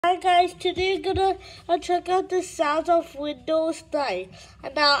Hi guys, today we're gonna check out the sounds of Windows 9.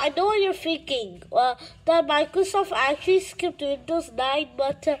 And now I know what you're thinking. That Microsoft actually skipped Windows 9,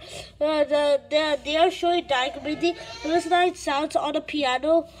 but they are showing diagramming Windows 9 sounds on a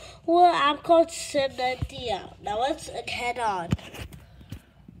piano or an app called Synatia. Now let's head on.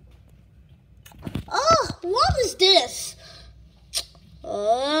 Oh, what is this?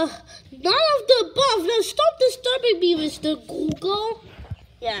 None of the above. Now stop disturbing me, Mr. Google.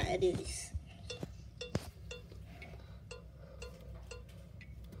 Yeah, anyways.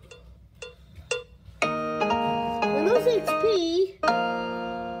 Windows XP.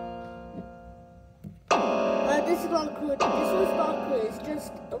 This is not good. This was not good. It's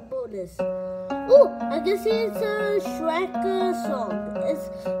just a bonus. Oh, I guess it's a Shrek song. It's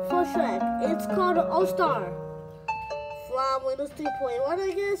for Shrek. It's called All Star from Windows 3.1.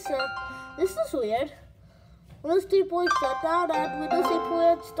 I guess. This is weird. Windows 3.0 shutdown and Windows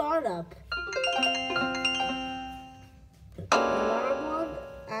 8.1 startup.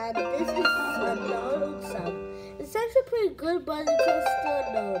 And this is a known sound. It's actually pretty good, but it's just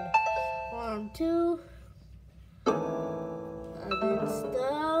unknown. 1, 2. And it's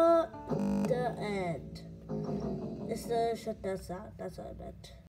the end. It's the shutdown sound. That's what I meant.